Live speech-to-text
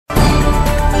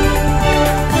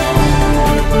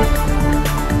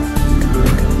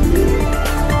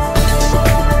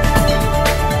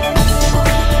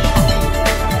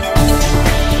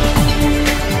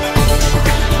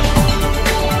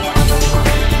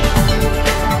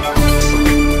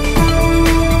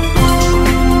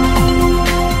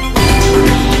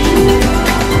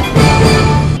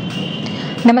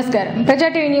నమస్కారం ప్రజా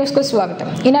TV news కు స్వాగతం.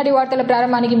 ఈనాటి వార్తల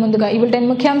ప్రారంభానికి ముందుగా ఈ బులెటిన్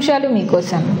ముఖ్యాంశాలు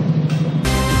మీకోసం.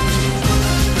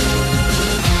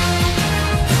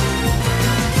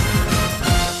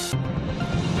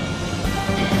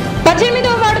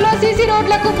 పశ్చిమ వార్డులో సీసీ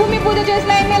రోడ్లకు భూమి పూజ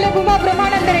చేసిన MLA Bhuma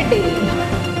Brahmananda Reddy.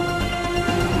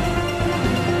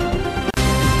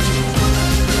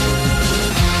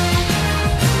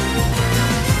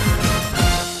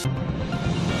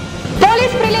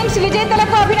 Police prelims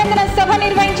విజేతలకు అభినందన సభ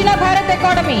నిర్వహించిన భారత్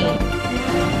అకాడమీ.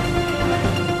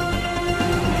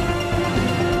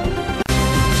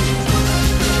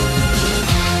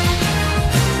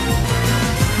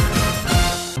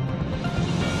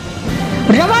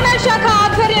 రవాణా శాఖ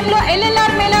ఆధ్వర్యంలో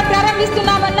ఎల్ఎల్ఆర్ మేళా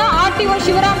ప్రారంభిస్తున్నామన్న ఆర్టీఓ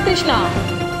శివరామకృష్ణ.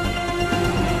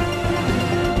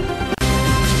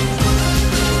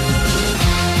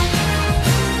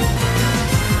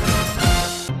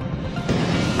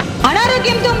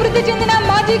 అనారోగ్యంతో మృతి చెందిన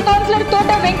మాజీ కౌన్సిలర్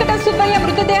తోట వెంకట సుబ్బయ్య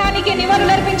మృతదేహానికి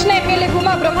నివాళులర్పించిన ఎమ్మెల్యే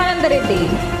భూమా బ్రహ్మానందరెడ్డి.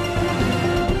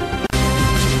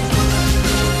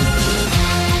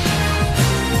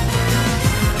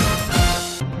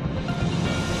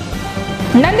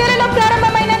 నంద్యాలలో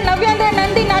ప్రారంభమైన నవ్యాంధ్ర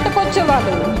నంది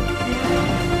నాటకోత్సవాలు.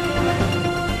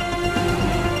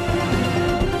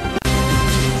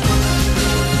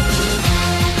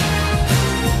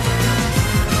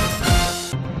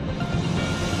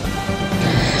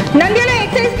 నంద్యాల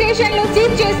ఎక్సైజ్ స్టేషన్ లో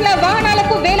సీజ్ చేసిన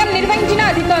వాహనాలకు వేలం నిర్వహించిన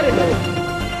అధికారులు.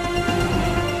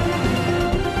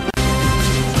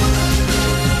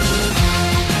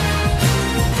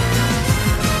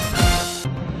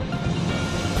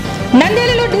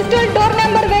 నంద్యాలలో డిజిటల్ డోర్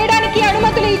నెంబర్ వేయడానికి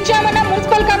అనుమతులు ఇచ్చామన్న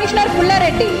మున్సిపల్ కమిషనర్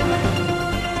పుల్లారెడ్డి.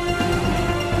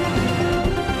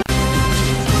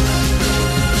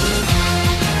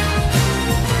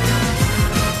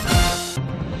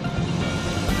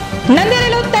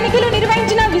 నంద్యాలలో తనిఖీలు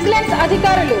నిర్వహించిన విజిలెన్స్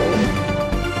అధికారులు.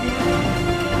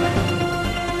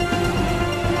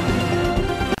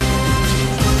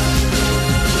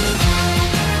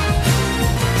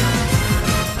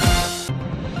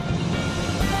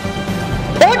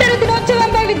 ఓటరు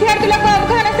దినోత్సవంపై విద్యార్థులకు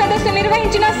అవగాహన సదస్సు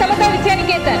నిర్వహించిన సమతా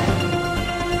విద్యానికేతన్.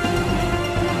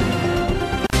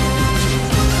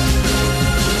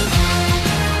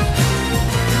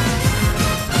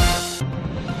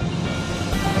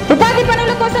 ఉపాధి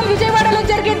పనుల కోసం విజయవాడలో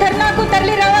జరిగే ధర్నాకు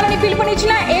తరలి రావాలని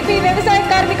పిలుపునిచ్చిన ఏపీ వ్యవసాయ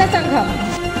కార్మిక సంఘం.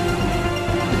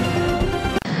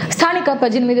 స్థానిక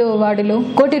 18వ వార్డులో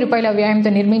కోటి రూపాయల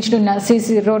వ్యయంతో నిర్మించనున్న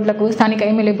సీసీ రోడ్లకు స్థానిక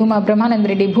ఎమ్మెల్యే భూమా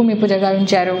బ్రహ్మానందరెడ్డి భూమి పూజ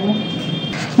గావించారు.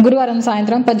 గురువారం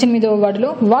సాయంత్రం 18వ వార్డులో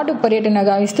వార్డు పర్యటన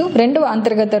గావిస్తూ 2వ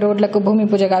అంతర్గత రోడ్లకు భూమి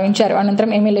పూజ గావించారు.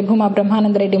 అనంతరం ఎమ్మెల్యే భూమా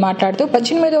బ్రహ్మానందరెడ్డి మాట్లాడుతూ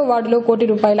 18వ వార్డులో కోటి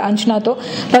రూపాయల అంచనాతో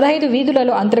 15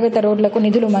 వీధులలో అంతర్గత రోడ్లకు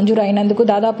నిధులు మంజూరు అయినందుకు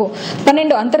దాదాపు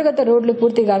 12 అంతర్గత రోడ్లు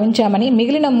పూర్తి గావించామని,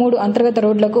 మిగిలిన 3 అంతర్గత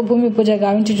రోడ్లకు భూమి పూజ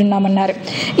గావించుచున్నామన్నారు.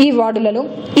 ఈ వార్డులలో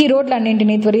ఈ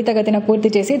రోడ్లన్నింటినీ త్వరితగతిన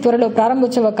పూర్తి చేసి త్వరలో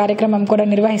ప్రారంభోత్సవ కార్యక్రమం కూడా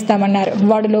నిర్వహిస్తామన్నారు.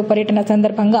 వార్డులో పర్యటన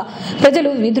సందర్భంగా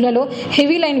ప్రజలు వీధులలో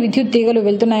హెవీ లైన్ విద్యుత్ తీగలు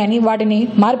వెళ్తున్నాయని వాటిని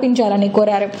మార్పించాలని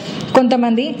కోరారు.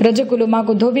 కొంతమంది రజకులు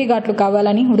మాకు ధోబీఘాట్లు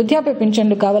కావాలని, వృద్ధాప్య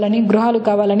పింఛన్లు కావాలని, గృహాలు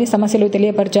కావాలని సమస్యలు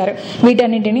తెలియపరిచారు.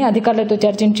 వీటన్నింటినీ అధికారులతో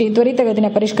చర్చించి త్వరితగతిన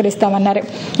పరిష్కరిస్తామన్నారు.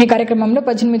 ఈ కార్యక్రమంలో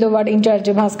 18వ ward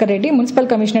incharge Bhaskar Reddy, municipal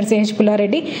commissioner CH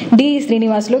Pulla Reddy, DE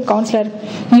Srinivasulu, councillor,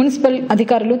 municipal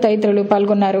అధికారులు తదితరులు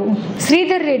పాల్గొన్నారు.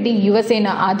 శ్రీధర్ రెడ్డి యువసేన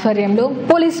ఆధ్వర్యంలో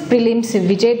పోలీస్ ప్రిలిమ్స్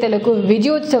విజేతలకు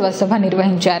విజయోత్సవ సభ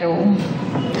నిర్వహించారు.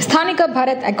 స్థానిక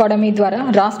భారత్ అకాడమీ ద్వారా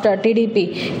రాష్ట్ర టీడీపీ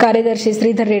కార్యదర్శి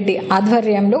శ్రీధర్ రెడ్డి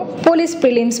ఆధ్వర్యంలో పోలీస్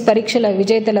ప్రిలిమ్స్ పరీక్షల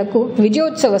విజేతలకు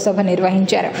విజయోత్సవ సభ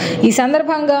నిర్వహించారు. ఈ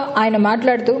సందర్భంగా ఆయన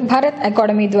మాట్లాడుతూ భారత్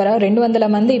అకాడమీ ద్వారా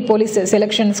 200 మంది పోలీస్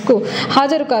సెలక్షన్స్ కు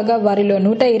హాజరు కాగా వారిలో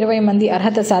 120 మంది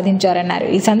అర్హత సాధించారన్నారు.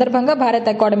 ఈ సందర్భంగా భారత్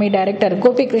అకాడమీ డైరెక్టర్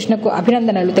గోపీకృష్ణకు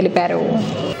అభినందనలు తెలిపారు.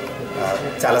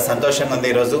 చాలా సంతోషంగా ఉంది.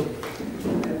 ఈరోజు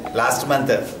లాస్ట్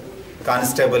మంత్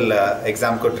కానిస్టేబుల్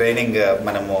ఎగ్జామ్కు ట్రైనింగ్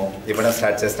మనము ఇవ్వడం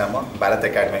స్టార్ట్ చేసినాము. భారత్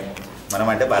అకాడమీ మనం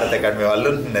అంటే భారత్ అకాడమీ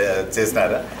వాళ్ళు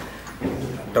చేసినారు.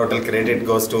 Total credit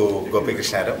goes to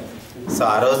Gopikrishna గారు. సో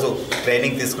ఆ రోజు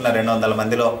ట్రైనింగ్ తీసుకున్న 200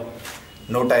 మందిలో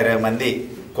 120 మంది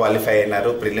క్వాలిఫై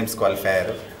అయినారు, ప్రిలిమ్స్ క్వాలిఫై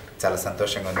అయ్యారు. చాలా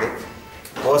సంతోషంగా ఉంది.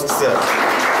 పోస్ట్స్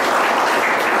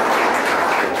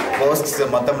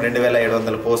మొత్తం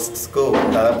 2700 పోస్ట్స్కు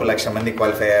దాదాపు 1,00,000 మంది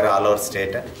క్వాలిఫై అయ్యారు. ఆల్ ఓవర్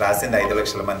స్టేట్ రాసింది 5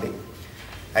 లక్షల మంది.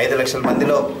 5 లక్షల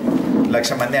మందిలో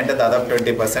 1,00,000 మంది అంటే దాదాపు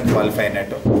 20% క్వాలిఫై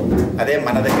అయినట్టు. అదే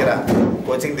మన దగ్గర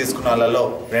కోచింగ్ తీసుకున్న వాళ్ళలో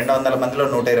 200 మందిలో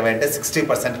 120 అంటే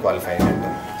 60% క్వాలిఫై అయినట్టు.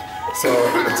 సో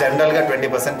జనరల్గా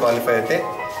 20% క్వాలిఫై అయితే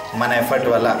మన ఎఫర్ట్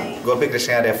వల్ల,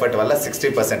 గోపీకృష్ణ గారి ఎఫర్ట్ వల్ల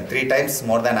 60%, 3 times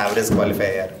more than average qualify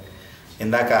అయ్యారు.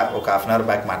 ఇందాక ఒక హాఫ్ అన్ అవర్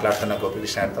బ్యాక్ మాట్లాడుతున్న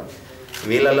గోపీకృష్ణ గారితో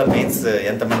వీళ్ళలో మెయిన్స్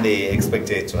ఎంతమంది ఎక్స్పెక్ట్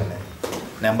చేయొచ్చు అనేది.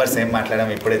 నెంబర్స్ ఏం మాట్లాడడం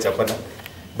ఇప్పుడే చెప్పను.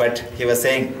 బట్ హీ వాజ్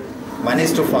సేయింగ్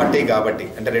 1:40 కాబట్టి,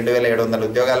 అంటే 2700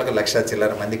 ఉద్యోగాలకు 1,00,000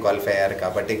 చిల్లర మంది క్వాలిఫై అయ్యారు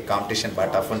కాబట్టి కాంపిటీషన్ బాగా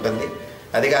టఫ్ ఉంటుంది.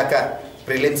 అదిగాక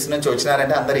ప్రిలిమ్స్ నుంచి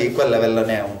వచ్చినారంటే అందరూ ఈక్వల్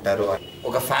లెవెల్లోనే ఉంటారు.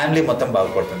 ఒక ఫ్యామిలీ మొత్తం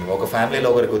బాగుపడుతుంది. ఒక ఫ్యామిలీలో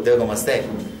ఒకరికి ఉద్యోగం వస్తే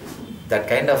that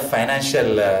kind of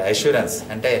financial assurance,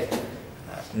 అంటే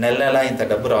నెల నెల ఇంత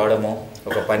డబ్బు రావడము,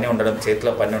 ఒక పని ఉండడం,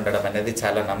 చేతిలో పని ఉండడం అనేది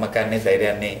చాలా నమ్మకాన్ని,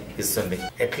 ధైర్యాన్ని ఇస్తుంది.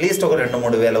 అట్లీస్ట్ ఒక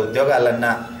 2-3 వేల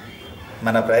ఉద్యోగాలన్నా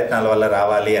మన ప్రయత్నాల వల్ల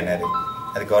రావాలి అనేది.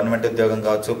 అది గవర్నమెంట్ ఉద్యోగం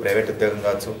కావచ్చు, ప్రైవేట్ ఉద్యోగం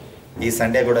కావచ్చు. ఈ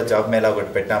సండే కూడా జాబ్ మేళా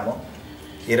ఒకటి పెట్టాము.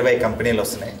 20 కంపెనీలు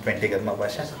వస్తున్నాయి, 20 కదా మా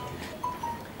భాష.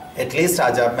 అట్లీస్ట్ ఆ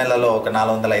జాబ్ మేళాలో ఒక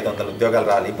 400-500 ఉద్యోగాలు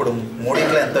రావాలి. ఇప్పుడు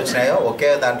 3 ఎంత వచ్చినాయో ఒకే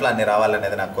దాంట్లో అన్ని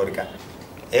రావాలనేది నా కోరిక.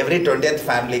 ఎవ్రీ 20th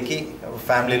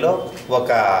ఫ్యామిలీలో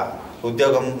ఒక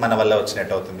ఉద్యోగం మన వల్ల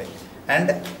వచ్చినట్టు అవుతుంది.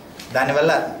 అండ్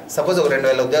దానివల్ల సపోజ్ ఒక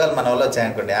 2,000 ఉద్యోగాలు మన వల్ల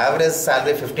వచ్చాయనుకోండి, యావరేజ్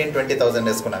శాలరీ 15,000-20,000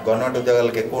 వేసుకున్నా. గవర్నమెంట్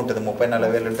ఉద్యోగాలకు ఎక్కువ ఉంటుంది,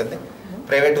 30,000-40,000 ఉంటుంది.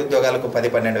 ప్రైవేట్ ఉద్యోగాలకు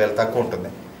 10,000-12,000 తక్కువ ఉంటుంది.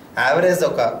 యావరేజ్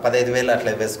ఒక 15,000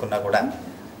 అట్లా వేసుకున్నా కూడా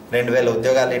 2,000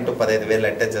 ఉద్యోగాలు ఇంటూ 15,000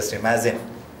 అంటే just imagine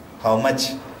how much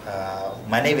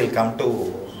money will come to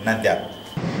Nandyal.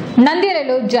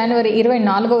 నంద్యాలలో జనవరి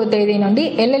 24వ తేదీ నుండి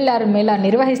ఎల్ఎల్ఆర్ మేళా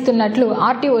నిర్వహిస్తున్నట్లు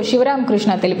ఆర్టీఓ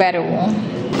శివరామకృష్ణ తెలిపారు.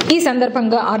 ఈ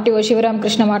సందర్భంగా ఆర్టీఓ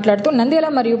శివరామకృష్ణ మాట్లాడుతూ నంద్యాల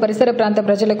మరియు పరిసర ప్రాంత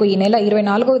ప్రజలకు ఈ నెల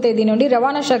 24వ తేదీ నుండి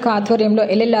రవాణా శాఖ ఆధ్వర్యంలో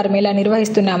ఎల్ఎల్ఆర్ మేళా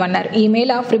నిర్వహిస్తున్నామన్నారు. ఈ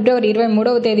మేళా ఫిబ్రవరి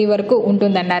 23వ తేదీ వరకు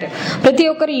ఉంటుందన్నారు. ప్రతి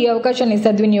ఒక్కరు ఈ అవకాశాన్ని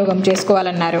సద్వినియోగం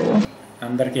చేసుకోవాలన్నారు.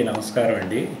 అందరికీ నమస్కారం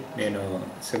అండి. నేను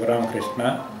శివరామకృష్ణ,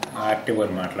 ఆర్టీఓ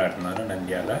మాట్లాడుతున్నాను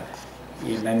నంద్యాల.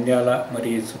 ఈ నంద్యాల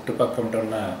మరియు చుట్టుపక్కల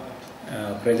ఉన్న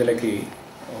ప్రజలకి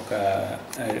ఒక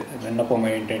విన్నపం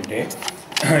ఏంటంటే,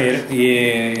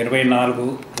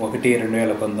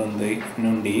 24/1/2019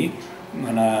 నుండి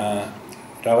మన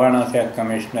రవాణా శాఖ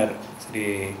కమిషనర్ శ్రీ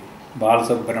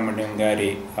బాలసుబ్రహ్మణ్యం గారి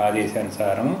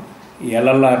ఆదేశానుసారం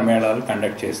ఎల్ఎల్ఆర్ మేళాలు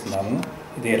కండక్ట్ చేస్తున్నాము.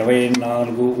 ఇది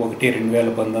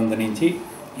 24/1/2019 నుంచి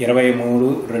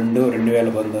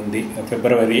 23/2/2019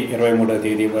 ఫిబ్రవరి 23వ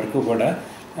తేదీ వరకు కూడా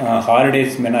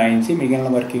హాలిడేస్ మినహాయించి మిగిలిన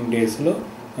వర్కింగ్ డేస్లో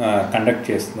కండక్ట్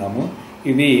చేస్తున్నాము.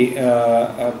 ఇవి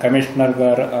కమిషనర్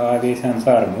గారు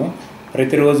ఆదేశానుసారము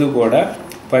ప్రతిరోజు కూడా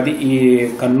ఈ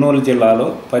కర్నూలు జిల్లాలో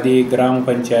 10 గ్రామ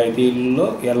పంచాయతీల్లో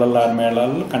ఎల్ఎల్ఆర్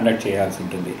మేళాలు కండక్ట్ చేయాల్సి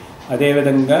ఉంటుంది.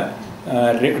 అదేవిధంగా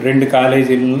 2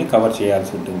 కాలేజీలని కవర్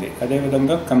చేయాల్సి ఉంటుంది.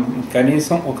 అదేవిధంగా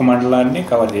కనీసం ఒక మండలాన్ని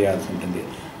కవర్ చేయాల్సి ఉంటుంది.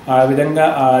 ఆ విధంగా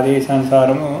ఆ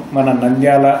ఆదేశానుసారము మన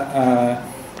నంద్యాల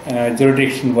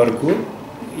జ్యూరిడిక్షన్ వరకు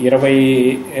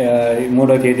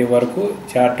 23వ తేదీ వరకు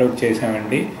చార్ట్అవుట్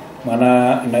చేశామండి. మన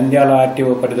నంద్యాల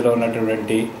ఆర్టీఓ పరిధిలో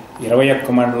ఉన్నటువంటి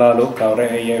 21 మండలాలు కవర్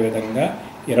అయ్యే విధంగా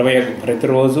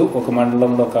ప్రతిరోజు ఒక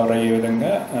మండలంలో కవర్ అయ్యే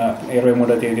విధంగా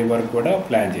 23వ తేదీ వరకు కూడా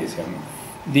ప్లాన్ చేశాము.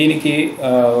 దీనికి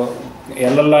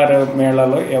ఎల్ఎల్ఆర్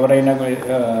మేళాలో ఎవరైనా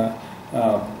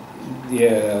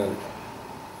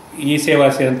ఈ సేవా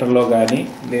సెంటర్లో కానీ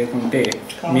లేకుంటే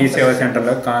మీ సేవా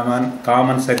సెంటర్లో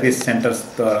కామన్ సర్వీస్ సెంటర్స్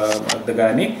వద్ద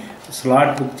కానీ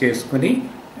స్లాట్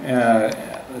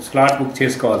బుక్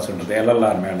చేసుకోవాల్సి ఉంటుంది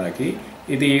ఎల్ఎల్ఆర్ మేళాకి.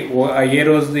 ఇది ఏ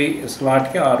రోజుది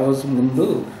స్లాట్కి ఆ రోజు ముందు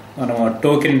మనం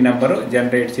టోకెన్ నెంబరు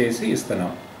జనరేట్ చేసి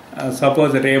ఇస్తున్నాం.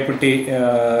 సపోజ్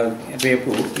రేపు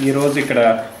ఈరోజు ఇక్కడ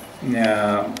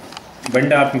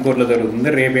బండి ఆత్మకూరులో జరుగుతుంది,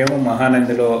 రేపేమో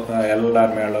మహానందిలో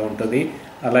ఎల్ఎల్ఆర్ మేళా ఉంటుంది.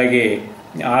 అలాగే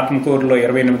ఆత్మకూరులో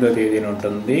 28వ తేదీన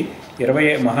ఉంటుంది.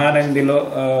 మహానందిలో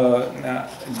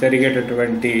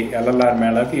జరిగేటటువంటి ఎల్ఎల్ఆర్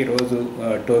మేళాకి ఈరోజు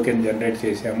టోకెన్ జనరేట్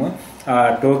చేశాము. ఆ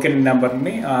టోకెన్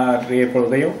నెంబర్ని రేపు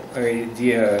ఉదయం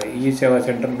ఈ సేవా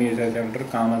సెంటర్, మీ సేవా సెంటర్,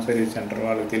 కామన్ సర్వీస్ సెంటర్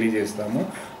వాళ్ళకి తెలియజేస్తాము.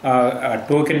 ఆ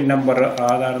టోకెన్ నెంబర్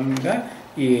ఆధారంగా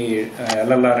ఈ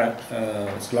ఎల్ఎల్ఆర్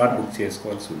స్లాట్ బుక్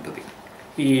చేసుకోవాల్సి ఉంటుంది.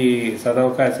 ఈ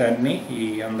సదవకాశాన్ని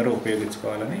అందరూ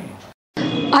ఉపయోగించుకోవాలని.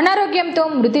 అనారోగ్యంతో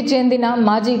మృతి చెందిన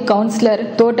మాజీ కౌన్సిలర్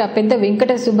తోట పెద్ద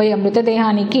వెంకట సుబ్బయ్య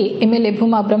మృతదేహానికి ఎమ్మెల్యే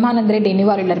భూమా బ్రహ్మానందరెడ్డి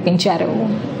నివాళులర్పించారు.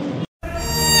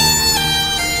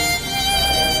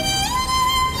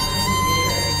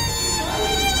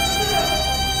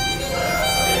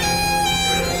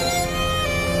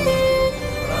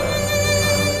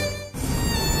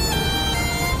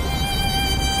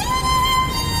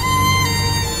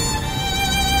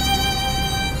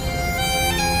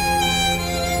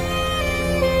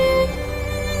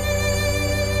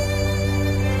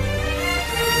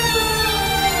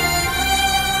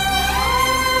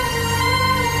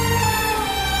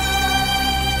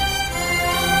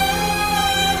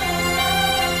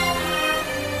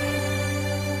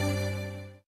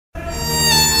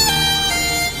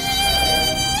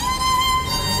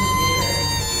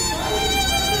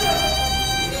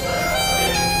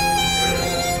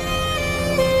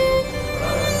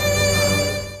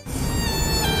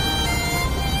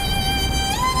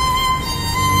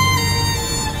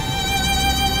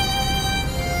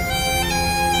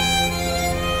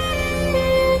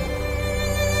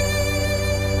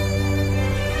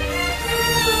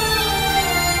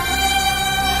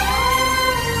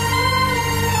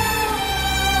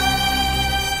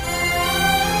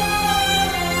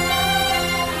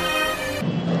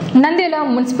 నంద్యాల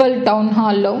మున్సిపల్ టౌన్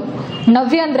హాల్లో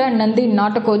నవ్యాంధ్ర నంది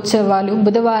నాటకోత్సవాలు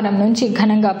బుధవారం నుంచి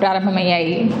ఘనంగా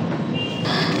ప్రారంభమయ్యాయి.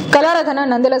 కళారాధన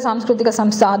నంద్యాల సాంస్కృతిక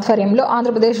సంస్థ ఆధ్వర్యంలో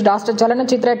ఆంధ్రప్రదేశ్ రాష్ట్ర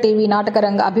చలనచిత్ర టీవీ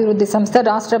నాటకరంగ అభివృద్ధి సంస్థ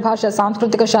రాష్ట్ర భాష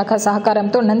సాంస్కృతిక శాఖ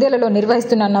సహకారంతో నంద్యాలలో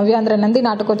నిర్వహిస్తున్న నవ్యాంధ్ర నంది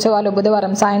నాటకోత్సవాలు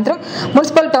బుధవారం సాయంత్రం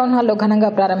మున్సిపల్ టౌన్ హాల్లో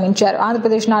ఘనంగా ప్రారంభించారు.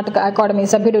 ఆంధ్రప్రదేశ్ నాటక అకాడమీ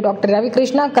సభ్యుడు డాక్టర్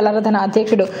రవికృష్ణ, కళారాధన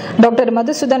అధ్యక్షుడు డాక్టర్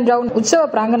మధుసూదన్ రావు ఉత్సవ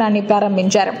ప్రాంగణాన్ని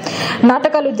ప్రారంభించారు.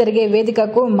 నాటకాలు జరిగే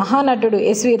వేదికకు మహానటుడు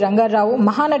ఎస్వి రంగారావు,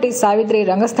 మహానటి సావిత్రి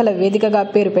రంగస్థల వేదికగా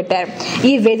పేరు పెట్టారు.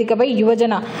 ఈ వేదికపై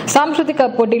యువజన సాంస్కృతిక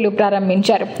పోటీలు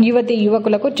ప్రారంభించారు. యువతి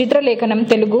యువకులకు చిత్రలేఖనం,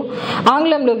 తెలుగు,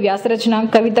 ఆంగ్లంలో వ్యాసరచన,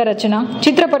 కవిత రచన,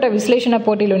 చిత్రపట విశ్లేషణ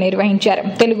పోటీలు నిర్వహించారు.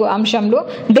 తెలుగు అంశంలో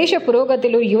దేశ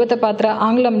పురోగతిలో యువత పాత్ర,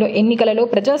 ఆంగ్లంలో ఎన్నికలలో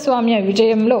ప్రజాస్వామ్య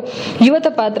విజయంలో యువత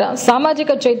పాత్ర, సామాజిక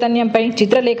చైతన్యంపై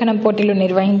చిత్రలేఖనం పోటీలు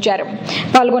నిర్వహించారు.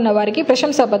 పాల్గొన్న వారికి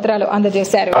ప్రశంసా పత్రాలు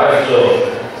అందజేశారు.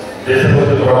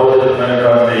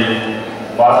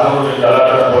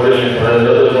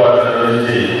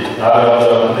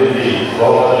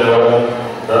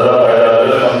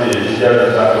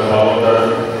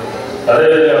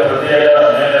 అదేవిధంగా ప్రతి ఏటా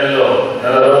మే నెలలో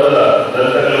 4 రోజుల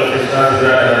దళితుల కృష్ణా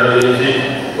శిబిరాన్ని నిర్వహించి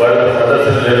వారికి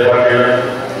ప్రదర్శనలు ఏర్పాటు చేయడం,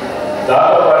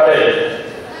 దాంతో పాటే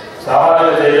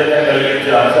సామాజిక చైతన్యం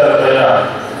కలిగించే అంశాలపైన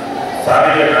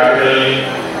స్థానిక నాటికల్ని,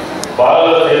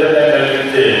 బాలల చైతన్యం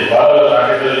కలిగించే బాలల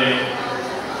నాటికల్ని,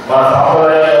 మన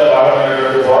సాంప్రదాయంలో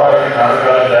భాగమైనటువంటి పోరాట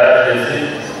నాటకాలను తయారు చేసి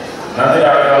నంది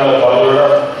నాటకాల్లో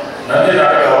పాల్గొనడం, నంది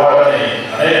నాటక అవార్డుని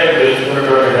అనేక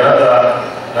తెలుసుకున్నటువంటి ఘనత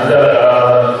నంద్యాల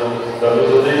కళారాధనకు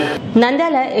జరుగుతుంది.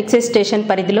 నంద్యాల ఎక్సైజ్ స్టేషన్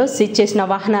పరిధిలో సీజ్ చేసిన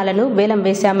వాహనాలను వేలం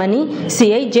వేశామని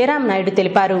సిఐ జయరాం నాయుడు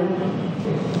తెలిపారు.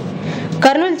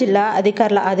 కర్నూలు జిల్లా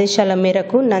అధికారుల ఆదేశాల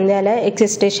మేరకు నంద్యాల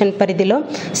ఎక్సైజ్ స్టేషన్ పరిధిలో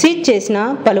సీజ్ చేసిన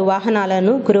పలు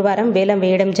వాహనాలను గురువారం వేలం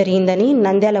వేయడం జరిగిందని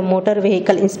నంద్యాల మోటార్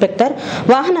వెహికల్ ఇన్స్పెక్టర్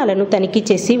వాహనాలను తనిఖీ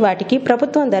చేసి వాటికి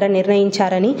ప్రభుత్వం ధర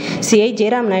నిర్ణయించారని సిఐ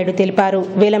జయరాం నాయుడు తెలిపారు.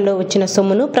 వేలంలో వచ్చిన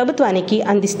సొమ్మును ప్రభుత్వానికి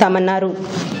అందిస్తామన్నారు.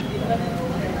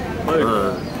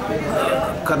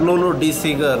 కర్నూలు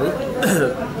డీసీ గారు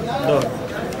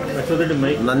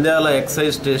నంద్యాల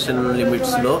ఎక్సైజ్ స్టేషన్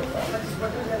లిమిట్స్లో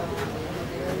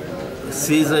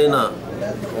సీజ్ అయిన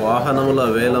వాహనముల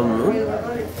వేలంను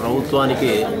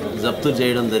ప్రభుత్వానికి జప్తు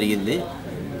చేయడం జరిగింది.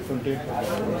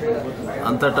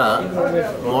 అంతటా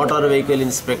మోటార్ వెహికల్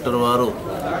ఇన్స్పెక్టర్ వారు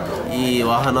ఈ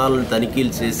వాహనాలను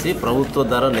తనిఖీలు చేసి ప్రభుత్వ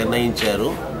ధర నిర్ణయించారు.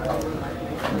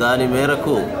 దాని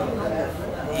మేరకు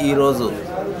ఈరోజు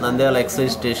నంద్యాల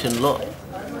ఎక్సైజ్ స్టేషన్లో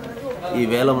ఈ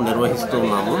వేలం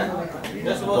నిర్వహిస్తున్నాము.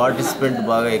 పార్టిసిపెంట్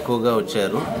బాగా ఎక్కువగా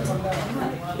వచ్చారు.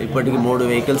 ఇప్పటికి 3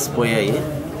 వెహికల్స్ పోయాయి.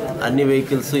 అన్ని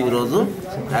వెహికల్స్ ఈరోజు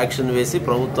యాక్షన్ వేసి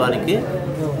ప్రభుత్వానికి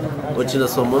వచ్చిన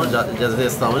సొమ్మును జత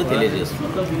చేస్తామని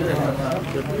తెలియజేస్తున్నాం.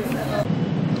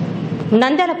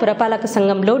 నంద్యాల పురపాలక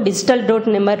సంఘంలో డిజిటల్ డోర్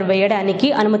నెంబర్ వేయడానికి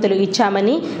అనుమతులు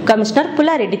ఇచ్చామని కమిషనర్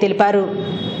పుల్లారెడ్డి తెలిపారు.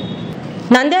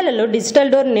 నంద్యాలలో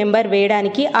డిజిటల్ డోర్ నెంబర్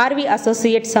వేయడానికి ఆర్వి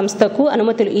అసోసియేట్ సంస్థకు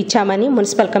అనుమతులు ఇచ్చామని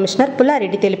మున్సిపల్ కమిషనర్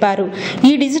పుల్లారెడ్డి తెలిపారు.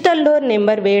 ఈ డిజిటల్ డోర్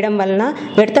నెంబర్ వేయడం వలన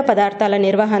వ్యర్థ పదార్థాల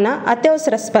నిర్వహణ,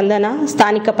 అత్యవసర స్పందన,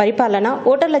 స్థానిక పరిపాలన,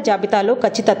 ఓటర్ల జాబితాలో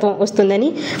ఖచ్చితత్వం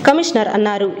వస్తుందని కమిషనర్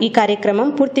అన్నారు. ఈ కార్యక్రమం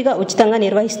పూర్తిగా ఉచితంగా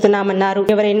నిర్వహిస్తున్నామన్నారు.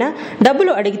 ఎవరైనా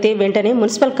డబ్బులు అడిగితే వెంటనే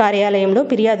మున్సిపల్ కార్యాలయంలో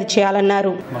ఫిర్యాదు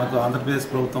చేయాలన్నారు. మనకు ఆంధ్రప్రదేశ్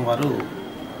ప్రభుత్వం వారు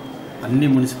అన్ని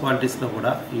మున్సిపాలిటీస్లో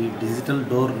కూడా ఈ డిజిటల్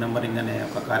డోర్ నెంబరింగ్ అనే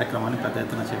ఒక కార్యక్రమాన్ని పెద్ద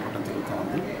ఎత్తున చేపట్టడం జరుగుతూ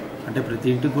ఉంది. అంటే ప్రతి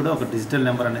ఇంటికి కూడా ఒక డిజిటల్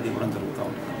నెంబర్ అనేది ఇవ్వడం జరుగుతూ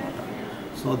ఉంటుంది అనమాట.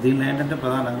 సో దీనిలో ఏంటంటే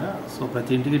ప్రధానంగా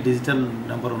ప్రతి ఇంటికి డిజిటల్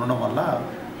నెంబర్ ఉండడం వల్ల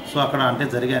అక్కడ అంటే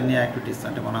జరిగే అన్ని యాక్టివిటీస్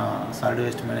అంటే మన సాలిడ్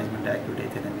వేస్ట్ మేనేజ్మెంట్ యాక్టివిటీ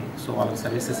అయితేనేమి, వాళ్ళకి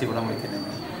సర్వీసెస్ ఇవ్వడం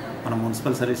అయితేనేమి, మన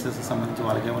మున్సిపల్ సర్వీసెస్ సంబంధించి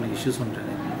వాళ్ళకి ఏమైనా ఇష్యూస్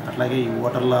ఉంటేనేమి, అట్లాగే ఈ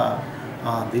ఓటర్ల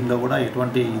దీనిలో కూడా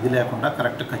ఎటువంటి ఇది లేకుండా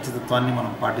కరెక్ట్ ఖచ్చితత్వాన్ని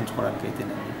మనం పాటించుకోవడానికి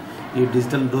అయితేనేమి ఈ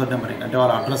డిజిటల్ డోర్ నెంబరింగ్ అంటే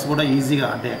వాళ్ళ అడ్రస్ కూడా ఈజీగా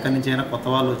అంటే ఎక్కడి నుంచి అయినా కొత్త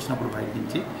వాళ్ళు వచ్చినప్పుడు బయట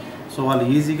నుంచి వాళ్ళు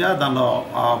ఈజీగా దానిలో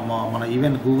మన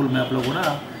ఈవెన్ గూగుల్ మ్యాప్లో కూడా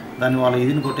దాన్ని వాళ్ళ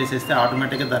ఇదిని కొట్టేసేస్తే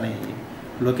ఆటోమేటిక్గా దాని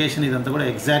లొకేషన్ ఇదంతా కూడా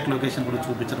ఎగ్జాక్ట్ లొకేషన్ కూడా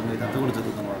చూపించడం ఇదంతా కూడా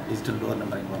జరుగుతుంది డిజిటల్ డోర్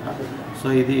నెంబరింగ్ వల్ల.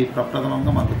 ఇది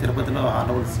ప్రప్రథమంగా మనకు తిరుపతిలో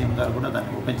ఆనరబుల్ సీఎం గారు కూడా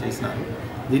దాన్ని ఓపెన్ చేసినారు.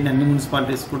 దీన్ని అన్ని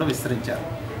మున్సిపాలిటీస్ కూడా విస్తరించారు.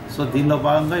 దీనిలో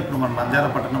భాగంగా ఇప్పుడు మన నంద్యాల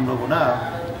పట్టణంలో కూడా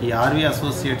ఈ ఆర్వి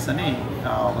అసోసియేట్స్ అని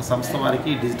ఒక సంస్థ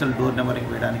వారికి డిజిటల్ డోర్ నెంబరింగ్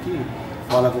వేయడానికి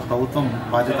వాళ్ళకు ప్రభుత్వం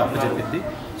బాధ్యత అప్పచెప్పింది.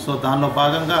 దానిలో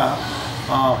భాగంగా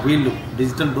వీళ్ళు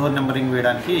డిజిటల్ డోర్ నెంబరింగ్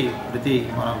వేయడానికి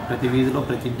ప్రతి వీధిలో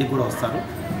ప్రతి ఇంటికి కూడా వస్తారు.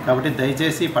 కాబట్టి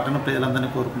దయచేసి పట్టణ ప్రజలందరినీ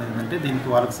కోరుకునేది ఏంటంటే దీనికి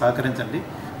వాళ్ళకి సహకరించండి.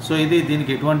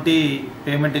 దీనికి ఎటువంటి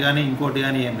పేమెంట్ కానీ ఇంకోటి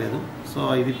కానీ ఏం లేదు.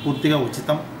 ఇది పూర్తిగా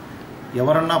ఉచితం.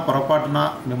 ఎవరన్నా పొరపాటున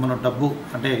మిమ్మల్ని డబ్బు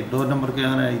అంటే డోర్ నెంబర్కి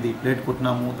ఏదైనా ఇది ప్లేట్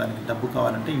కొట్టినాము దానికి డబ్బు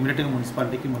కావాలంటే ఇమీడియట్గా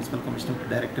మున్సిపాలిటీకి మున్సిపల్ కమిషనర్కి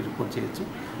డైరెక్ట్ రిపోర్ట్ చేయొచ్చు.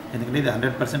 ఎందుకంటే ఇది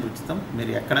 100% ఉచితం.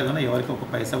 మీరు ఎక్కడ కానీ ఎవరికి ఒక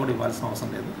పైసా కూడా ఇవ్వాల్సిన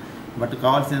అవసరం లేదు. బట్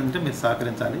కావాల్సింది ఏంటంటే మీరు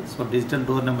సహకరించాలి. సో డిజిటల్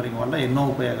డోర్ నెంబరింగ్ వల్ల ఎన్నో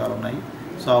ఉపయోగాలు ఉన్నాయి.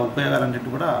 సో ఆ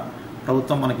ఉపయోగాలన్నింటి కూడా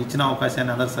ప్రభుత్వం మనకి ఇచ్చిన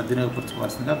అవకాశాన్ని అందరూ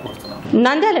సద్వినియోగపరచుకోవాల్సిందిగా కోరుతున్నాం.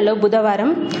 నంద్యాలలో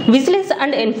బుధవారం విజిలెన్స్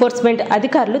అండ్ ఎన్ఫోర్స్మెంట్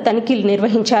అధికారులు తనిఖీలు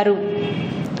నిర్వహించారు.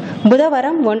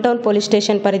 బుధవారం వన్ టౌన్ పోలీస్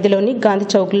స్టేషన్ పరిధిలోని గాంధీ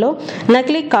చౌక్లో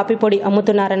నకిలీ కాపీ పొడి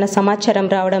అమ్ముతున్నారన్న సమాచారం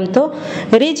రావడంతో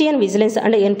region vigilance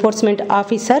and enforcement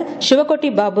officer Sivakoti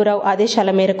Baburao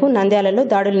ఆదేశాల మేరకు నంద్యాలలో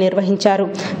దాడులు నిర్వహించారు.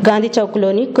 గాంధీ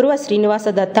చౌక్లోని కురువ శ్రీనివాస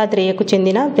దత్తాత్రేయకు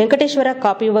చెందిన వెంకటేశ్వర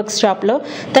కాపీ వర్క్స్ షాప్లో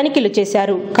తనిఖీలు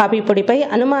చేశారు. కాపీ పొడిపై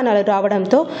అనుమానాలు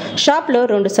రావడంతో షాప్లో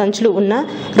 2 సంచులు ఉన్న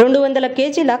 200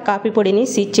 కేజీల కాపీ పొడిని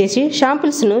సీజ్ చేసి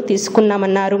శాంపిల్స్ను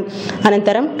తీసుకున్నామన్నారు.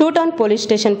 అనంతరం టూ టౌన్ పోలీస్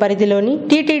స్టేషన్ పరిధిలోని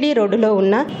టీటీడీ రోడ్డులో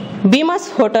ఉన్న భీమాస్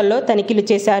హోటల్లో తనిఖీలు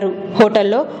చేశారు.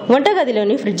 హోటల్లో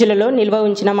వంటగదిలోని ఫ్రిడ్జ్లలో నిల్వ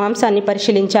ఉంచిన మాంసాన్ని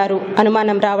పరిశీలించారు.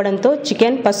 అనుమానం రావడంతో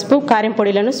చికెన్, పసుపు, కారం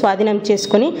పొడిలను స్వాధీనం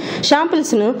చేసుకుని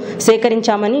శాంపిల్స్ను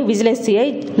సేకరించామని విజిలెన్స్ సిఐ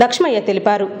లక్ష్మయ్య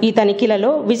తెలిపారు. ఈ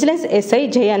తనిఖీలలో vigilance SI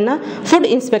Jayanna, food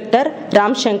inspector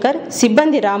Ramshankar,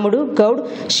 సిబ్బంది రాముడు, గౌడ్,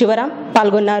 శివరాం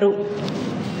పాల్గొన్నారు.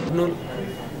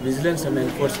 విజిలెన్స్ అండ్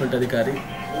ఎన్ఫోర్స్మెంట్ అధికారి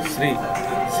శ్రీ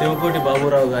శివకోటి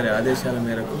బాబురావు గారి ఆదేశాల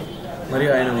మేరకు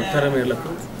మరియు ఆయన ఉత్తర్వుల మేరకు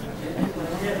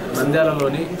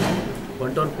నంద్యాలలోని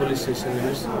one town police station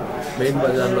limits main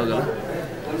బజార్లో గల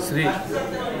శ్రీ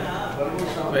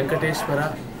వెంకటేశ్వర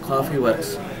కాఫీ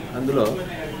వర్క్స్ అందులో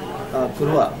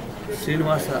కురువ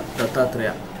శ్రీనివాస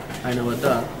దత్తాత్రేయ ఆయన వద్ద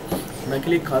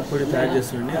నకిలీ కాఫీ పొడి తయారు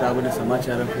చేస్తుండీ రాబడిన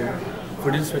సమాచారంకు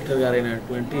food inspector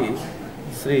గారైనటువంటి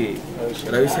Shri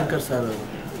Ravishankar sir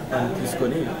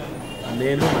తీసుకొని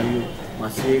నేను మరియు మా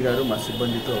సిఐ గారు మా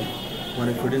సిబ్బందితో మన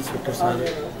ఫుడ్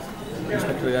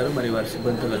ఇన్స్పెక్టర్ గారు మరియు వారి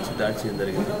సిబ్బందితో కలిసి దాడి చేయడం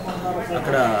జరిగింది.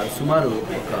 అక్కడ సుమారు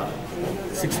ఒక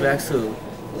 6 బ్యాగ్స్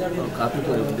కాపీ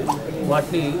పొడి ఉంది.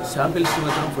 వాటిని శాంపిల్స్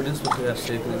మాత్రం ఫుడ్ ఇన్స్పెక్టర్ గారు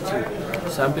సేకరించి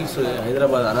శాంపిల్స్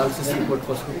హైదరాబాద్ అనాలిసిస్ రిపోర్ట్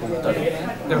కోసం పంపుతాడు.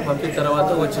 ఇక్కడ పంపిన తర్వాత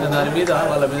వచ్చిన దాని మీద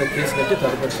వాళ్ళ మీద కేసు కట్టి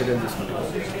తదుపరి చర్యలు తీసుకుంటారు.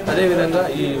 అదేవిధంగా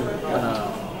ఈ మన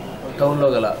టౌన్లో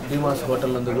గల భీమాస్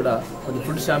హోటల్ నందు కూడా కొన్ని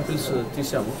ఫుడ్ శాంపిల్స్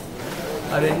తీసాము.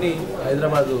 అవన్నీ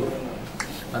హైదరాబాదు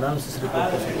అనాలిసిస్ రిపోర్ట్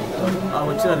కోసం పంపుతారు. ఆ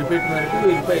వచ్చిన రిపోర్ట్ మేరకు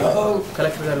వీటిపై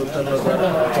కలెక్టర్ గారి ఉత్తర్వుల ద్వారా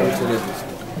చర్యలు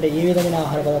తీసుకుంటారు. అంటే ఈ విధమైన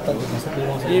ఆహార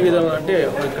పదార్థాలు ఈ విధంగా అంటే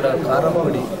ఇక్కడ కారం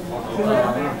పొడి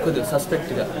కొద్దిగా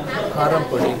సస్పెక్ట్గా కారం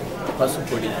పొడి, పసుపు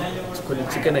పొడి, కొన్ని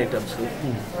చికెన్ ఐటమ్స్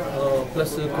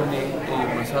ప్లస్ కొన్ని ఈ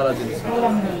మసాలా దినుసులు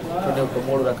కొన్ని ఒక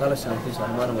 3 రకాల శాంపిల్స్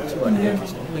అనుమానం వచ్చి వాటిని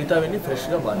తీసినాము. మిగతావన్నీ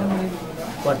ఫ్రెష్గా బాగానే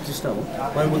వాటి తీసినాము.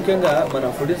 మరి ముఖ్యంగా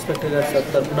మన ఫుడ్ ఇన్స్పెక్టర్ గారి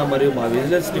తరఫున మరియు మా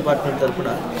విజిలెన్స్ డిపార్ట్మెంట్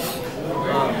తరఫున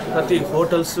ప్రతి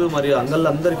హోటల్స్ మరియు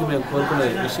అంగళ్ళందరికీ మేము కోరుకునే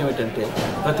విషయం ఏంటంటే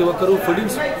ప్రతి ఒక్కరూ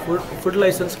ఫుడ్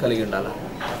లైసెన్స్ కలిగి ఉండాలి.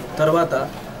 తర్వాత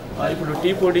ఇప్పుడు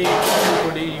టీ పొడి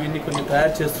ఇవన్నీ కొన్ని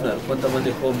తయారు చేస్తున్నారు కొంతమంది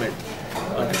హోమ్ మేడ్,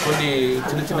 అంటే కొన్ని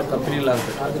చిన్న కంపెనీలు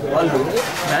లాగా వాళ్ళు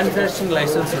మ్యానుఫ్యాక్చరింగ్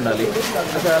లైసెన్స్ ఉండాలి.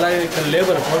 అక్కడ అలాగే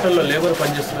ఇక్కడ హోటల్లో లేబర్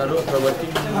పనిచేస్తున్నారు, అక్కడ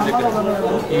వర్కింగ్ దగ్గర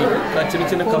ఈ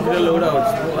చిన్న కంపెనీల్లో కూడా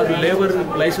వాళ్ళు లేబర్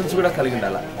లైసెన్స్ కూడా కలిగి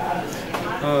ఉండాలి.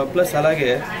 ప్లస్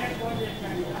అలాగే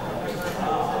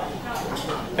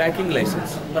ప్యాకింగ్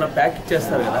లైసెన్స్, మనం ప్యాకింగ్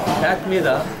చేస్తారు కదా, ప్యాక్ మీద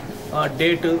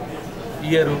డేటు,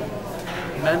 ఇయరు,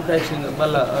 మ్యానుఫ్యాక్చరింగ్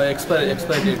మళ్ళీ ఎక్స్పైరీ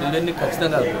డేట్ ఇవన్నీ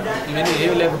ఖచ్చితంగా ఇవన్నీ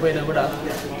ఏమి లేకపోయినా కూడా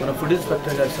మన ఫుడ్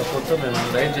ఇన్స్పెక్టర్ గారి సపోర్ట్తో మేము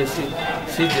రైడ్ చేసి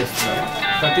సీజ్ చేస్తున్నాము.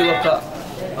 ప్రతి ఒక్క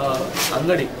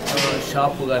అంగడి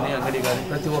షాపు కానీ అంగడి కానీ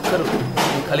ప్రతి ఒక్కరూ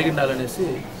కలిగి ఉండాలనేసి.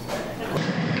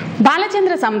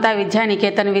 బాలచంద్ర సమతా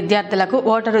విద్యానికేతన్ విద్యార్థులకు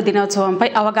ఓటరు దినోత్సవంపై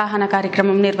అవగాహన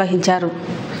కార్యక్రమం నిర్వహించారు.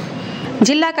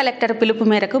 జిల్లా కలెక్టర్ పిలుపు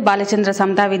మేరకు బాలచంద్ర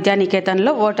సమతా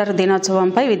విద్యానికేతన్లో ఓటరు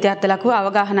దినోత్సవంపై విద్యార్థులకు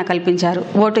అవగాహన కల్పించారు.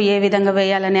 ఓటు ఏ విధంగా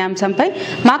వేయాలనే అంశంపై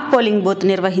మాక్ పోలింగ్ బూత్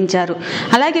నిర్వహించారు.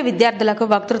 అలాగే విద్యార్థులకు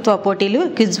వక్తృత్వ పోటీలు,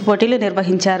 క్విజ్ పోటీలు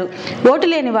నిర్వహించారు. ఓటు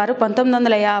లేని వారు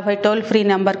 1950 టోల్ ఫ్రీ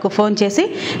నంబర్కు ఫోన్ చేసి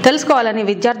తెలుసుకోవాలని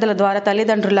విద్యార్థుల ద్వారా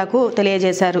తల్లిదండ్రులకు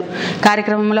తెలియజేశారు.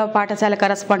 కార్యక్రమంలో పాఠశాల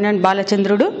కరస్పాండెంట్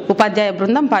బాలచంద్రుడు, ఉపాధ్యాయ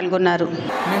బృందం పాల్గొన్నారు.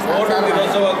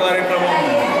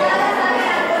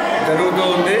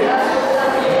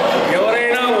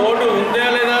 ఎవరైనా ఓటు ఉందా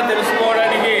లేదా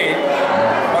తెలుసుకోవడానికి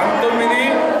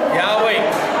 1950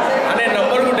 అనే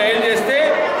నంబర్కు డయల్ చేస్తే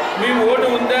మీ ఓటు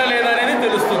ఉందా లేదా అనేది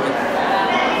తెలుస్తుంది.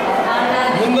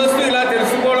 ముందస్తు ఇలా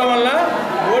తెలుసుకోవడం వల్ల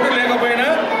ఓటు లేకపోయినా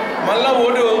మళ్ళీ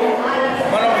ఓటు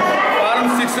మనం ఫారం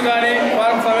 6 కానీ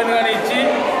ఫారం 7 కానీ ఇచ్చి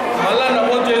మళ్ళీ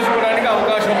నమోదు చేసుకోవడానికి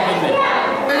అవకాశం ఉంటుంది.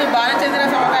 బాలచంద్ర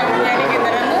సమతా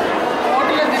విద్యానికేతన్లో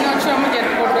ఓటుల దినోత్సవం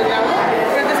జరుపుకుంటున్నాము.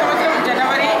 ప్రతి సంవత్సరం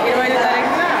జనవరి 25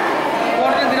 తారీఖున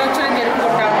ఓటర్ల దినోత్సవం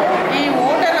జరుపుకుంటాము. ఈ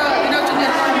ఓటర్ దినోత్సవం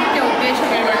జరుపుకోవడం ముఖ్య ఉద్దేశం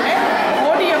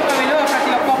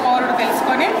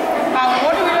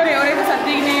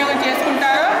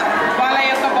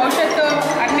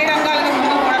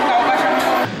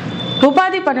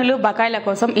పనులు బకాయిల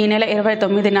కోసం ఈ నెల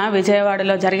 29న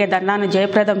విజయవాడలో జరిగే ధర్నాను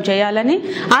జయప్రదం చేయాలని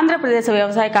ఆంధ్రప్రదేశ్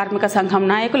వ్యవసాయ కార్మిక సంఘం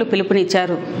నాయకులు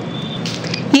పిలుపునిచ్చారు.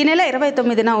 ఈ నెల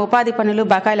 29న ఉపాధి పనులు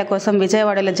బకాయిల కోసం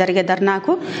విజయవాడలో జరిగే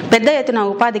ధర్నాకు పెద్ద ఎత్తున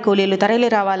ఉపాధి కూలీలు తరలి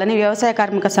రావాలని వ్యవసాయ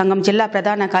కార్మిక సంఘం జిల్లా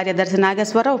ప్రధాన కార్యదర్శి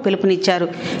నాగేశ్వరరావు పిలుపునిచ్చారు.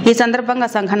 ఈ సందర్భంగా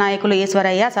సంఘ నాయకులు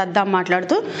ఈశ్వరయ్య, సద్దాం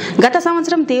మాట్లాడుతూ గత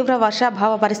సంవత్సరం తీవ్ర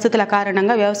వర్షాభావ పరిస్థితుల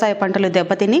కారణంగా వ్యవసాయ పంటలు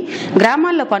దెబ్బతిని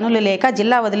గ్రామాల్లో పనులు లేక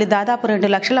జిల్లా వదిలి దాదాపు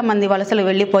 2 లక్షల మంది వలసలు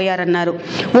వెళ్లిపోయారన్నారు.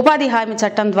 ఉపాధి హామీ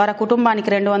చట్టం ద్వారా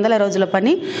కుటుంబానికి 200 రోజుల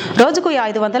పని, రోజుకు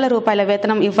 500 రూపాయల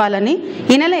వేతనం ఇవ్వాలని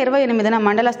ఈ నెల 28న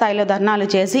మండల స్థాయిలో ధర్నాలు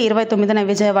చేసి 29న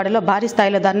విజయవాడలో భారీ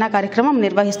స్థాయిలో ధర్నా కార్యక్రమం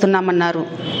నిర్వహిస్తున్నామన్నారు.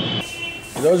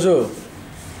 ఈరోజు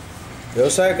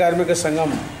వ్యవసాయ కార్మిక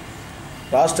సంఘం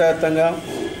రాష్ట్ర వ్యాప్తంగా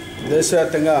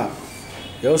దేశవ్యాప్తంగా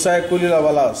వ్యవసాయ కూలీల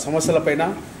వాళ్ళ సమస్యలపైన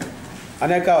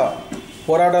అనేక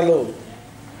పోరాటాలు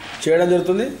చేయడం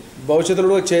జరుగుతుంది.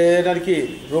 భవిష్యత్తులో చేయడానికి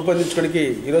రూపొందించుకోవడానికి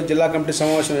ఈరోజు జిల్లా కమిటీ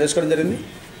సమావేశం వేసుకోవడం జరిగింది.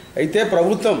 అయితే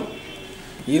ప్రభుత్వం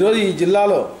ఈరోజు ఈ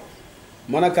జిల్లాలో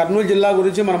మన కర్నూలు జిల్లా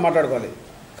గురించి మనం మాట్లాడుకోవాలి.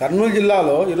 కర్నూలు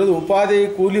జిల్లాలో ఈరోజు ఉపాధి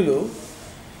కూలీలు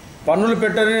పన్నులు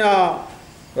పెట్టని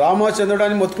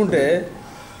రామచంద్రుడాన్ని మొత్తుకుంటే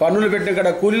పన్నులు పెట్టిన కాడ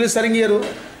కూలీలు సరిగ్గారు,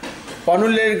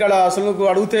 పన్నులు లేని కాడ అసలు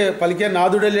అడిగితే పలికే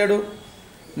నాదుడే లేడు.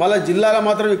 మళ్ళీ జిల్లాలో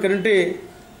మాత్రం ఇక్కడ నుండి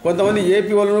కొంతమంది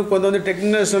ఏపీ వాళ్ళను కొంతమంది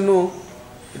టెక్నీషియన్ను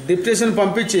డిప్యూటేషన్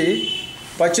పంపించి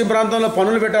పశ్చిమ ప్రాంతంలో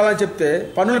పన్నులు పెట్టాలని చెప్తే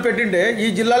పన్నులు పెట్టింటే ఈ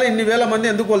జిల్లాలో ఇన్ని వేల మంది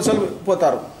ఎందుకు వలసలు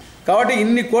పోతారు? కాబట్టి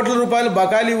ఇన్ని కోట్ల రూపాయలు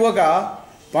బకాయిలు ఇవ్వక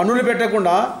పన్నులు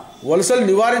పెట్టకుండా వలసలు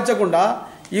నివారించకుండా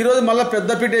ఈరోజు మళ్ళీ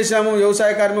పెద్దపీట వేసాము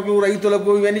వ్యవసాయ కార్మికులు,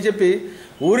 రైతులకు ఇవన్నీ చెప్పి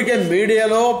ఊరికే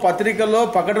మీడియాలో పత్రికల్లో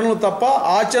ప్రకటనలు తప్ప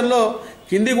ఆచరణలో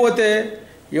కిందికి పోతే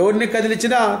ఎవరిని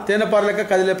కదిలించినా తేనెపార లెక్క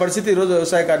కదిలే పరిస్థితి ఈరోజు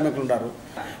వ్యవసాయ కార్మికులు ఉన్నారు.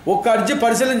 ఒక్క అర్జీ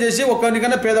పరిశీలన చేసి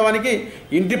ఒక్కరికైనా పేదవానికి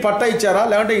ఇంటి పట్టా ఇచ్చారా,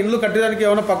 లేదంటే ఇండ్లు కట్టడానికి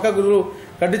ఏమైనా పక్కకు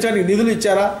కట్టించడానికి నిధులు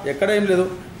ఇచ్చారా? ఎక్కడ ఏం లేదు.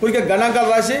 ఊరికే గణాంకాలు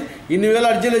రాసి ఇన్ని వేల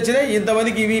అర్జీలు వచ్చినాయి,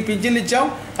 ఇంతమందికి ఇవి పింఛన్లు ఇచ్చాం,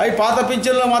 అవి పాత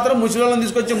పింఛన్లు మాత్రం ముసలిళ్ళని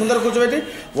తీసుకొచ్చి ముందర కూర్చోబెట్టి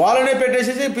వాళ్ళనే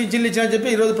పెట్టేసేసి పింఛన్లు ఇచ్చామని చెప్పి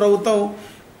ఈరోజు ప్రభుత్వం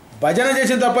భజన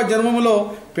చేసిన తప్ప జన్మములో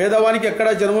పేదవానికి ఎక్కడ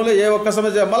జన్మంలో ఏ ఒక్క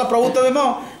సమస్య. మళ్ళీ ప్రభుత్వం ఏమో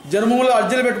జన్మములో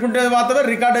అర్జీలు పెట్టుకుంటే మాత్రమే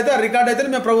రికార్డ్ అయితే ఆ రికార్డ్ అయితే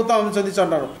మేము ప్రభుత్వం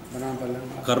అందించుంటారు.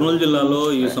 కర్నూలు జిల్లాలో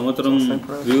ఈ సంవత్సరం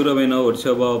తీవ్రమైన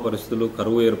వర్షాభావ పరిస్థితులు,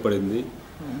 కరువు ఏర్పడింది.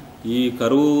 ఈ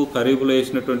ఖరీఫ్లో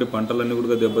వేసినటువంటి పంటలన్నీ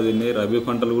కూడా దెబ్బతిన్నాయి. రబీ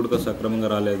పంటలు కూడా సక్రమంగా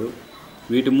రాలేదు.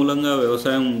 వీటి మూలంగా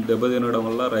వ్యవసాయం దెబ్బతినడం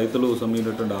వల్ల రైతులు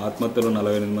సంబంధించినటువంటి ఆత్మహత్యలు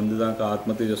 48 మంది దాకా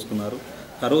ఆత్మహత్య చేసుకున్నారు.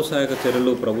 కరువు సహాయక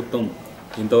చర్యలు ప్రభుత్వం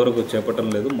ఇంతవరకు చేపట్టడం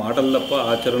లేదు. మాటలు తప్ప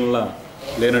ఆచరణలో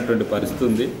లేనటువంటి పరిస్థితి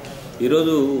ఉంది.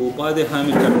 ఈరోజు ఉపాధి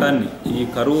హామీ చట్టాన్ని ఈ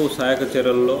కరువు సహాయక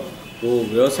చర్యల్లో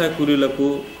వ్యవసాయ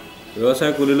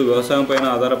కూలీలు వ్యవసాయం పైన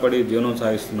ఆధారపడి జీవనం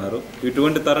సాగిస్తున్నారు.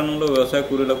 ఇటువంటి తరుణంలో వ్యవసాయ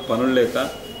కూలీలకు పనులు లేక,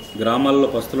 గ్రామాల్లో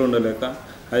పస్తులు ఉండలేక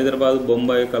హైదరాబాద్,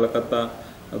 బొంబాయి, కలకత్తా,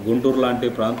 గుంటూరు లాంటి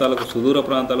ప్రాంతాలకు, సుదూర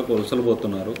ప్రాంతాలకు వలసలు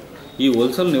పోతున్నారు. ఈ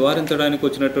వలసలు నివారించడానికి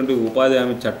వచ్చినటువంటి ఉపాధి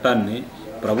హామీ చట్టాన్ని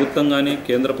ప్రభుత్వం కానీ,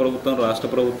 కేంద్ర ప్రభుత్వం, రాష్ట్ర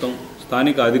ప్రభుత్వం,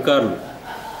 స్థానిక అధికారులు,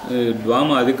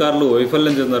 డ్వామా అధికారులు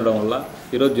వైఫల్యం చెందడం వల్ల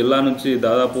ఈరోజు జిల్లా నుంచి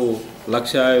దాదాపు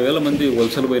 1,50,000 మంది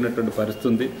వలసలు పోయినటువంటి పరిస్థితి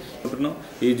ఉంది.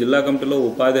 ఈ జిల్లా కమిటీలో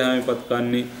ఉపాధి హామీ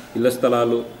పథకాన్ని, ఇళ్ల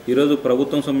స్థలాలు ఈరోజు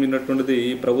ప్రభుత్వం సంబంధించినటువంటిది.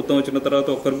 ఈ ప్రభుత్వం వచ్చిన తర్వాత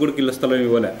ఒక్కరికి కూడా ఇళ్ల స్థలం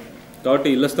ఇవ్వలే. కాబట్టి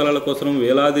ఇళ్ల స్థలాల కోసం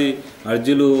వేలాది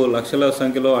అర్జీలు, లక్షల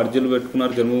సంఖ్యలో అర్జీలు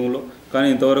పెట్టుకున్నారు జన్మభూమిలో. కానీ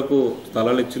ఇంతవరకు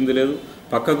స్థలాలు ఇచ్చింది లేదు.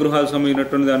 పక్క గృహాలు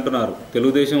సంబంధించినటువంటిది అంటున్నారు.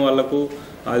 తెలుగుదేశం వాళ్లకు,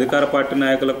 అధికార పార్టీ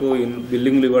నాయకులకు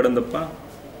బిల్డింగ్లు ఇవ్వడం తప్ప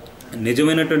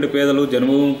నిజమైనటువంటి పేదలు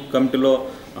జన్మభూమి కమిటీలో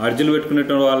అర్జీలు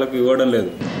పెట్టుకునేటువంటి వాళ్ళకి ఇవ్వడం లేదు.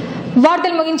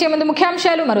 వార్తలు ముగించే ముందు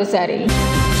ముఖ్యాంశాలు మరోసారి.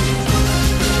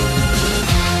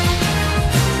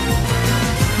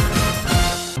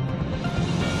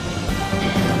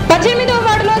 18వ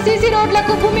వార్డులో సీసీ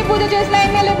రోడ్లకు భూమి పూజ చేసిన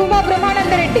MLA Bhuma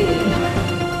Brahmananda Reddy.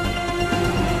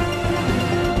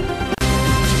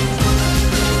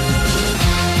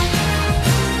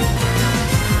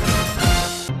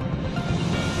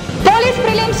 Police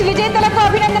prelims విజేతలకు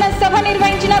అభినందన సభ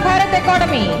నిర్వహించిన భారత్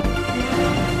అకాడమీ.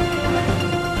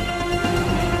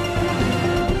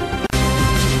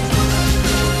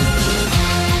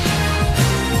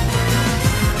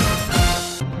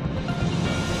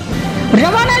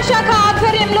 రవాణా శాఖ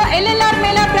ఆధ్వర్యంలో ఎల్ఎల్ఆర్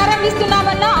మేళా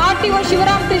ప్రారంభిస్తున్నామన్న ఆర్టీఓ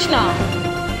శివరామకృష్ణ.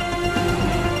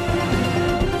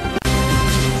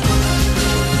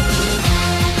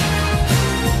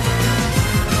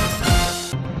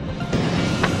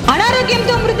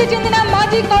 అనారోగ్యంతో మృతి చెందిన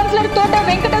మాజీ కౌన్సిలర్ తోట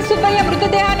వెంకట సుబ్బయ్య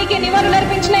మృతదేహానికి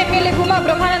నివాళులర్పించిన ఎమ్మెల్యే భూమా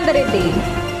బ్రహ్మానందరెడ్డి.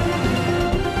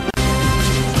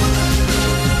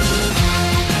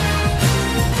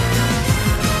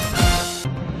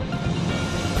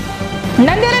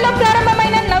 నంద్యాలలో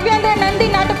ప్రారంభమైన నవ్యాంధ్ర నంది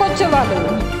నాటకోత్సవాలు.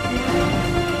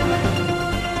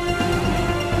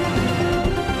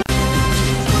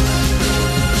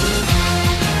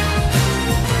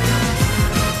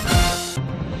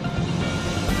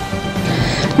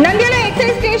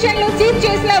 స్టేషన్లు సీజ్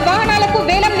చేసిన వాహనాలకు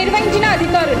వేలం నిర్వహించిన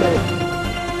అధికారులు.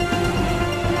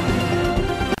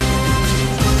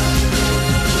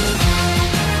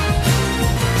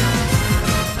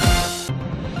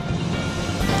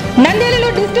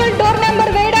 నంద్యాలలో డిజిటల్ డోర్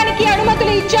నెంబర్ వేయడానికి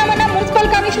అనుమతులు ఇచ్చామన్న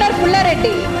మున్సిపల్ కమిషనర్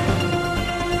పుల్లారెడ్డి.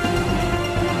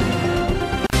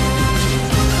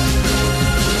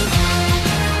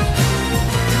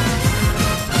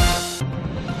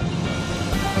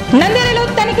 నంద్యాలలో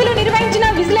తనిఖీలు నిర్వహించిన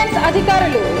విజిలెన్స్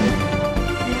అధికారులు.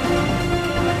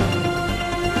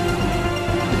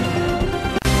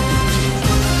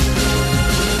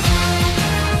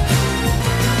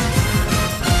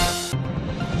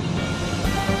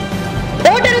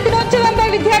 ఓటరు దినోత్సవంపై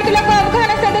విద్యార్థులకు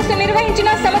అవగాహన సదస్సు నిర్వహించిన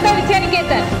సమతా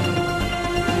విద్యానికేతన్.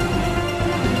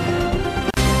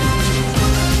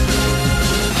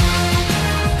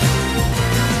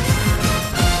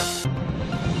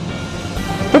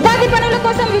 ఉపాధి పనుల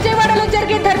కోసం విజయవాడలో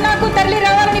జరిగే ధర్నాకు తరలి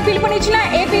రావాలని పిలుపునిచ్చిన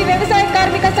ఏపీ వ్యవసాయ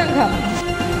కార్మిక సంఘం.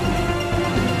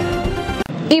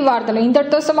 ఈ వార్తలు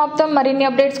ఇంతటితో సమాప్తం. మరిన్ని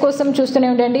అప్డేట్స్ కోసం చూస్తూనే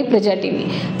ఉండండి ప్రజా టీవీ.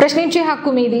 ప్రశ్నించే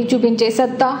హక్కు మీది, చూపించే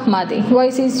సత్తా మాది.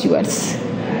 Voice is yours.